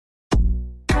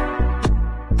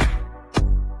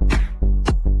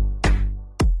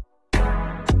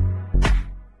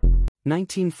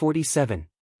1947.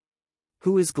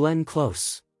 Who is Glenn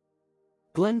Close?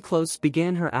 Glenn Close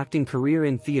began her acting career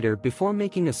in theater before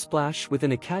making a splash with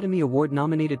an Academy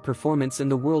Award-nominated performance in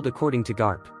The World According to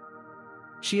Garp.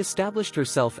 She established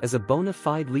herself as a bona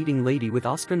fide leading lady with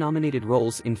Oscar-nominated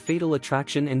roles in Fatal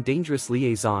Attraction and Dangerous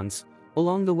Liaisons,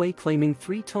 along the way claiming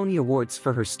 3 Tony Awards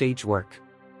for her stage work.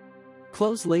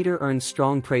 Close later earned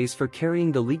strong praise for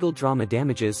carrying the legal drama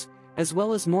Damages, as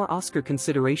well as more Oscar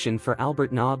consideration for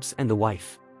Albert Nobbs and The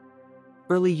Wife.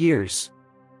 Early years.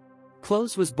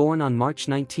 Close was born on March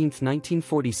 19,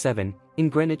 1947, in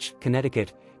Greenwich,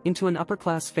 Connecticut, into an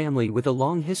upper-class family with a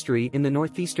long history in the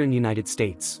northeastern United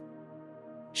States.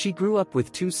 She grew up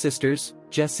with 2 sisters,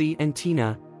 Jessie and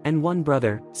Tina, and 1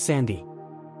 brother, Sandy.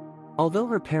 Although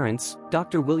her parents,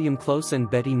 Dr. William Close and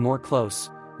Betty Moore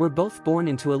Close, were both born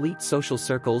into elite social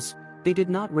circles, they did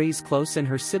not raise Close and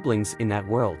her siblings in that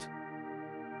world.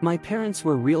 "My parents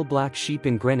were real black sheep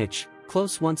in Greenwich,"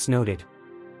 Close once noted.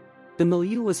 "The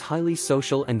milieu was highly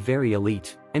social and very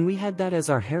elite, and we had that as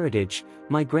our heritage.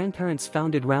 My grandparents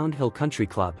founded Round Hill Country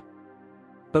Club.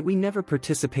 But we never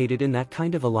participated in that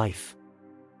kind of a life.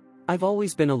 I've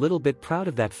always been a little bit proud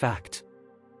of that fact."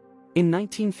 In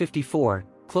 1954,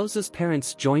 Close's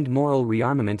parents joined Moral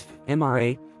Rearmament,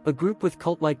 MRA, a group with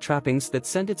cult-like trappings that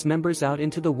sent its members out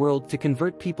into the world to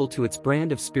convert people to its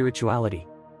brand of spirituality.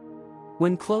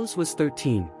 When Close was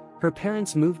 13, her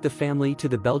parents moved the family to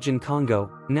the Belgian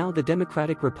Congo, now the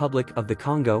Democratic Republic of the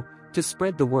Congo, to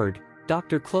spread the word.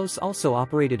 Dr. Close also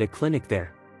operated a clinic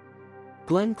there.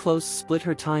 Glenn Close split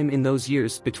her time in those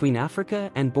years between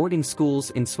Africa and boarding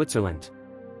schools in Switzerland.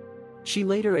 She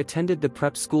later attended the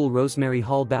prep school Rosemary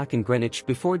Hall back in Greenwich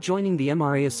before joining the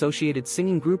MRA-associated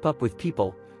singing group Up With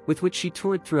People, with which she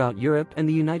toured throughout Europe and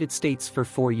the United States for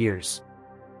 4 years.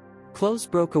 Close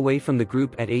broke away from the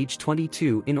group at age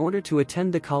 22 in order to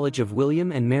attend the College of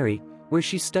William and Mary, where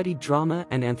she studied drama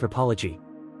and anthropology.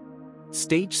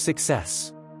 Stage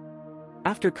success.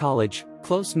 After college,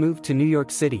 Close moved to New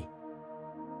York City.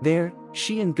 There,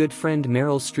 she and good friend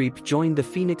Meryl Streep joined the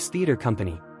Phoenix Theater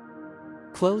Company.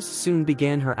 Close soon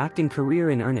began her acting career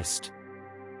in earnest.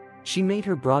 She made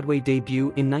her Broadway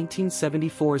debut in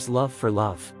 1974's Love for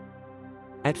Love.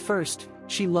 At first,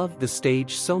 she loved the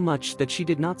stage so much that she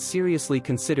did not seriously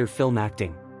consider film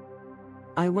acting.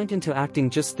 "I went into acting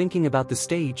just thinking about the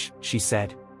stage," she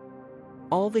said.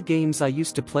 "All the games I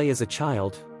used to play as a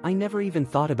child, I never even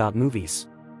thought about movies."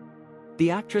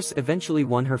 The actress eventually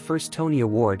won her first Tony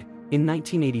Award, in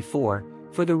 1984,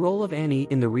 for the role of Annie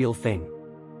in The Real Thing.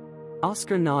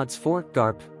 Oscar nods for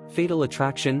Garp, Fatal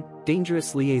Attraction,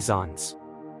 Dangerous Liaisons.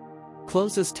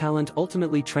 Close's talent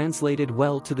ultimately translated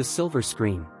well to the silver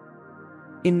screen.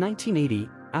 In 1980,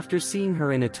 after seeing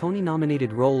her in a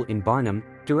Tony-nominated role in Barnum,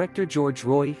 director George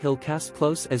Roy Hill cast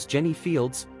Close as Jenny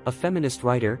Fields, a feminist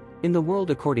writer, in The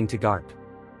World According to Garp.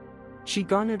 She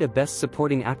garnered a Best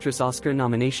Supporting Actress Oscar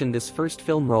nomination this first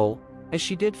film role, as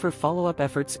she did for follow-up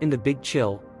efforts in The Big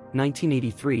Chill,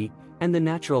 1983, and The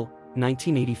Natural,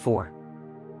 1984.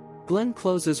 Glenn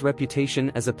Close's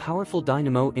reputation as a powerful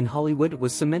dynamo in Hollywood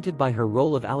was cemented by her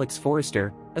role of Alex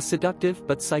Forrester, a seductive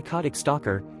but psychotic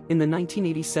stalker, in the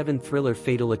 1987 thriller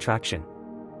Fatal Attraction.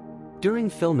 During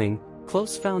filming,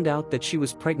 Close found out that she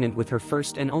was pregnant with her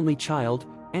first and only child,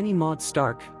 Annie Maud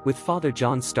Stark, with father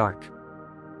John Stark.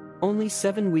 Only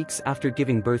 7 weeks after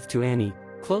giving birth to Annie,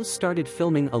 Close started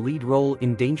filming a lead role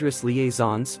in Dangerous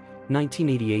Liaisons,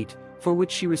 1988, for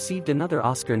which she received another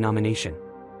Oscar nomination.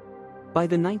 By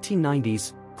the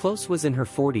 1990s, Close was in her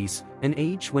 40s, an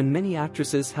age when many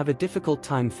actresses have a difficult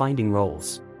time finding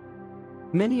roles.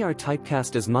 Many are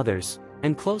typecast as mothers,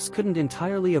 and Close couldn't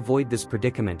entirely avoid this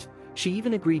predicament. She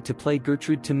even agreed to play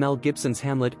Gertrude to Mel Gibson's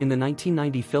Hamlet in the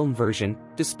 1990 film version,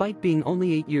 despite being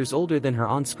only 8 years older than her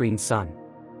on-screen son.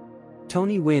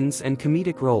 Tony wins and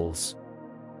comedic roles.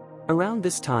 Around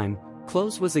this time,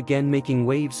 Close was again making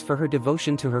waves for her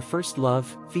devotion to her first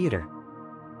love, theater.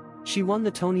 She won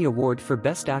the Tony Award for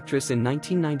Best Actress in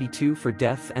 1992 for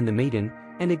Death and the Maiden,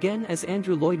 and again as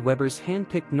Andrew Lloyd Webber's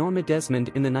hand-picked Norma Desmond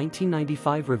in the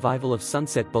 1995 revival of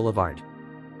Sunset Boulevard.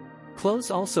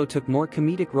 Close also took more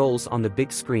comedic roles on the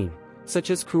big screen, such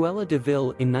as Cruella de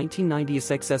Vil in 1990's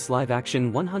XS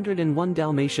live-action 101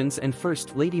 Dalmatians and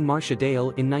First Lady Marcia Dale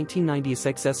in 1990's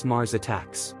XS Mars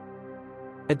Attacks.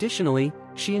 Additionally,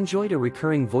 she enjoyed a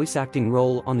recurring voice-acting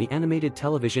role on the animated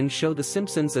television show The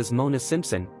Simpsons as Mona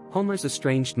Simpson, Homer's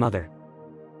estranged mother.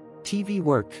 TV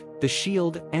work, The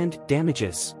Shield, and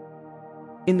Damages.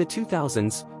 In the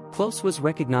 2000s, Close was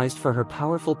recognized for her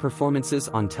powerful performances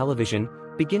on television,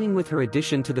 beginning with her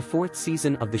addition to the 4th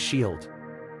season of The Shield.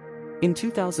 In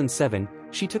 2007,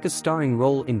 She took a starring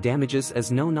role in Damages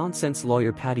as no-nonsense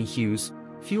lawyer Patty Hughes,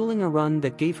 fueling a run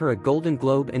that gave her a Golden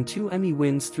Globe and 2 Emmy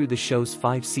wins through the show's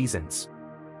 5 seasons.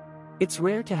 It's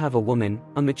rare to have a woman,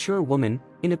 a mature woman,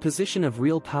 in a position of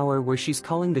real power where she's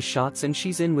calling the shots and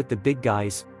she's in with the big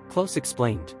guys, Close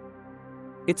explained.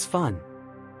 It's fun.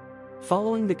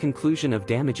 Following the conclusion of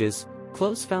Damages,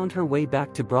 Close found her way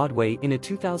back to Broadway in a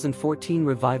 2014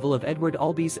 revival of Edward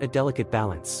Albee's A Delicate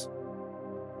Balance.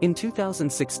 In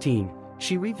 2016,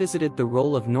 she revisited the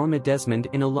role of Norma Desmond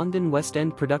in a London West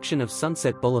End production of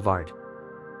Sunset Boulevard.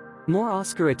 More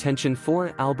Oscar attention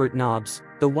for Albert Nobbs,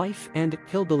 The Wife and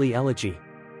Hillbilly Elegy.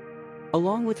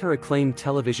 Along with her acclaimed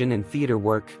television and theater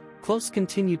work, Close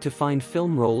continued to find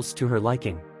film roles to her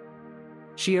liking.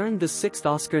 She earned the 6th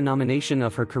Oscar nomination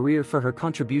of her career for her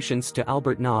contributions to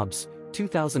Albert Nobbs,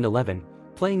 2011,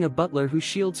 playing a butler who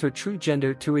shields her true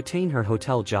gender to retain her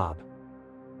hotel job.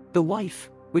 The Wife,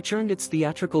 which earned its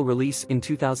theatrical release in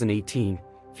 2018,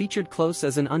 featured Close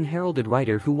as an unheralded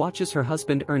writer who watches her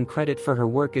husband earn credit for her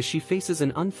work as she faces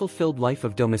an unfulfilled life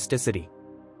of domesticity.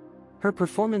 Her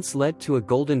performance led to a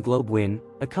Golden Globe win,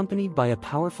 accompanied by a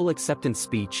powerful acceptance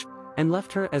speech, and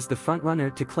left her as the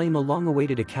frontrunner to claim a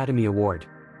long-awaited Academy Award.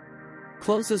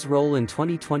 Close's role in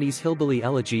 2020's Hillbilly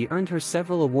Elegy earned her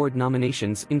several award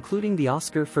nominations, including the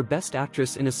Oscar for Best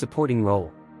Actress in a Supporting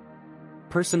Role.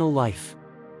 Personal life.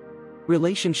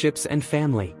 Relationships and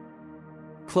family.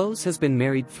 Close has been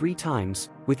married 3 times,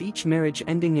 with each marriage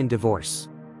ending in divorce.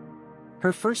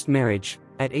 Her first marriage,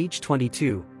 at age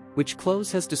 22, which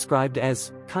Close has described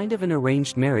as kind of an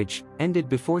arranged marriage, ended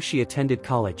before she attended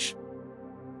college.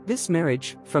 This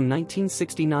marriage, from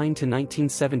 1969 to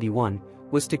 1971,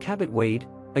 was to Cabot Wade,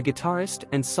 a guitarist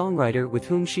and songwriter with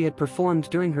whom she had performed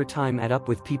during her time at Up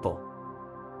With People.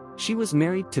 She was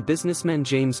married to businessman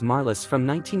James Marlis from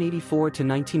 1984 to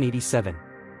 1987.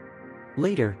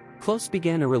 Later, Close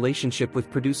began a relationship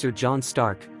with producer John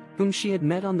Stark, whom she had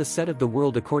met on the set of The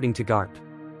World According to Garp.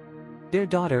 Their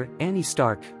daughter, Annie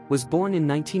Stark, was born in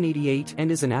 1988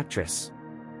 and is an actress.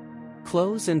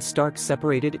 Close and Stark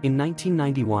separated in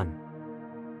 1991.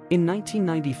 In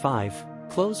 1995,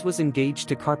 Close was engaged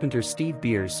to carpenter Steve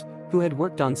Beers, who had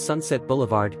worked on Sunset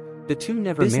Boulevard. The two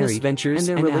never married, ventures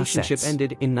and their relationship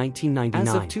ended in 1999.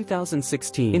 As of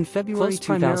 2016, in February 2006,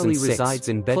 primarily resides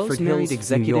in Bedford Hills,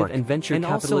 executive New York, and venture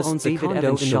capitalist owns a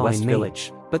condo in the West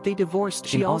Village. But they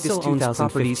divorced in August 2015. She also owns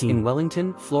properties in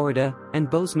Wellington, Florida, and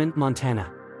Bozeman,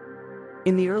 Montana.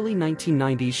 In the early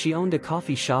 1990s, she owned a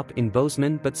coffee shop in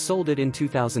Bozeman but sold it in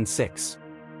 2006.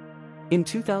 In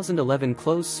 2011,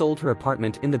 Close sold her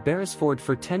apartment in the Beresford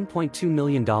for $10.2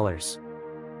 million.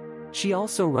 She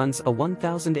also runs a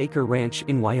 1,000-acre ranch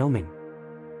in Wyoming.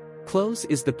 Close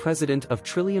is the president of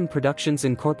Trillium Productions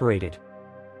Incorporated.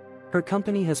 Her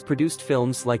company has produced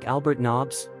films like Albert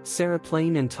Nobbs, Sarah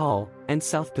Plain and Tall, and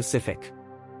South Pacific.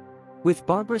 With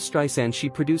Barbra Streisand, she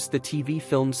produced the TV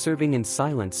film Serving in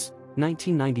Silence,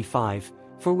 1995,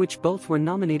 for which both were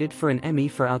nominated for an Emmy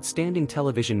for Outstanding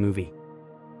Television Movie.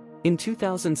 In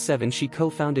 2007, she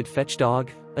co-founded FetchDog,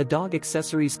 a dog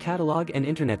accessories catalog and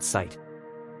internet site.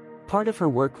 Part of her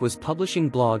work was publishing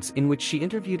blogs in which she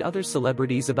interviewed other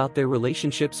celebrities about their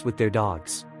relationships with their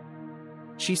dogs.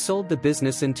 She sold the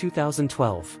business in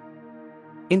 2012.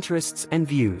 Interests and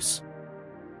views.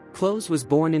 Close was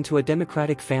born into a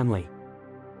Democratic family.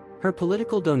 Her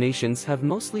political donations have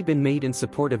mostly been made in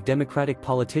support of Democratic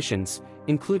politicians,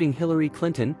 including Hillary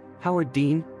Clinton, Howard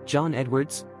Dean, John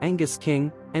Edwards, Angus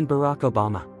King, and Barack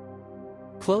Obama.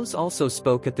 Close also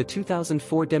spoke at the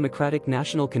 2004 Democratic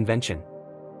National Convention.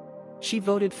 She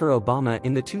voted for Obama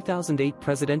in the 2008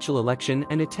 presidential election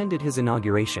and attended his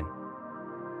inauguration.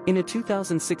 In a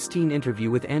 2016 interview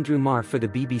with Andrew Marr for the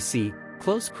BBC,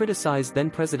 Close criticized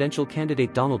then-presidential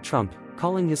candidate Donald Trump,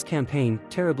 calling his campaign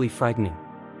terribly frightening.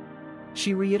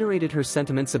 She reiterated her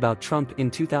sentiments about Trump in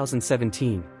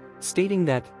 2017, stating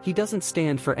that he doesn't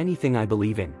stand for anything I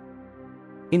believe in.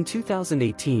 In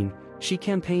 2018, she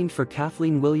campaigned for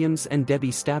Kathleen Williams and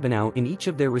Debbie Stabenow in each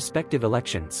of their respective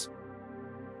elections.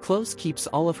 Close keeps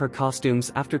all of her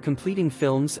costumes after completing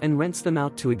films and rents them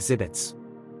out to exhibits.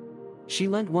 She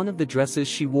lent one of the dresses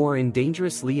she wore in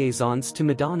Dangerous Liaisons to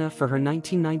Madonna for her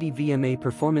 1990 VMA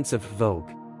performance of Vogue.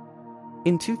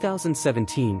 In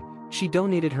 2017, she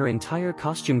donated her entire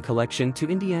costume collection to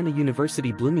Indiana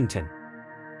University Bloomington.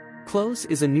 Close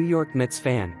is a New York Mets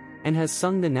fan, and has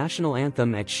sung the national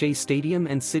anthem at Shea Stadium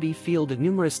and Citi Field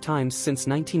numerous times since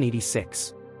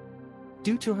 1986.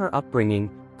 Due to her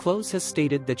upbringing, Close has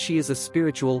stated that she is a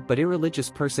spiritual but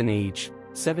irreligious person. Age,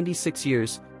 76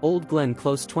 years, old. Glenn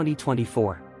Close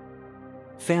 2024.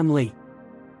 Family.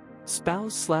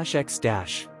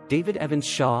 Spouse/ex- David Evans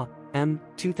Shaw, M.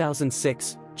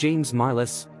 2006, James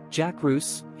Marlis, Jack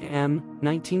Roos, M.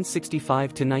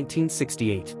 1965 to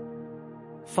 1968.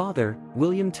 Father,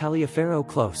 William Taliaferro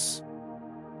Close.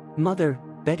 Mother,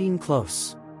 Bettine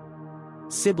Close.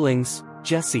 Siblings,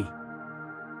 Jesse.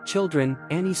 Children,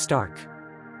 Annie Stark.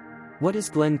 What is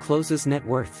Glenn Close's net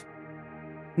worth?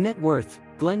 Net worth: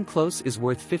 Glenn Close is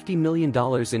worth $50 million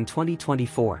in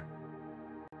 2024.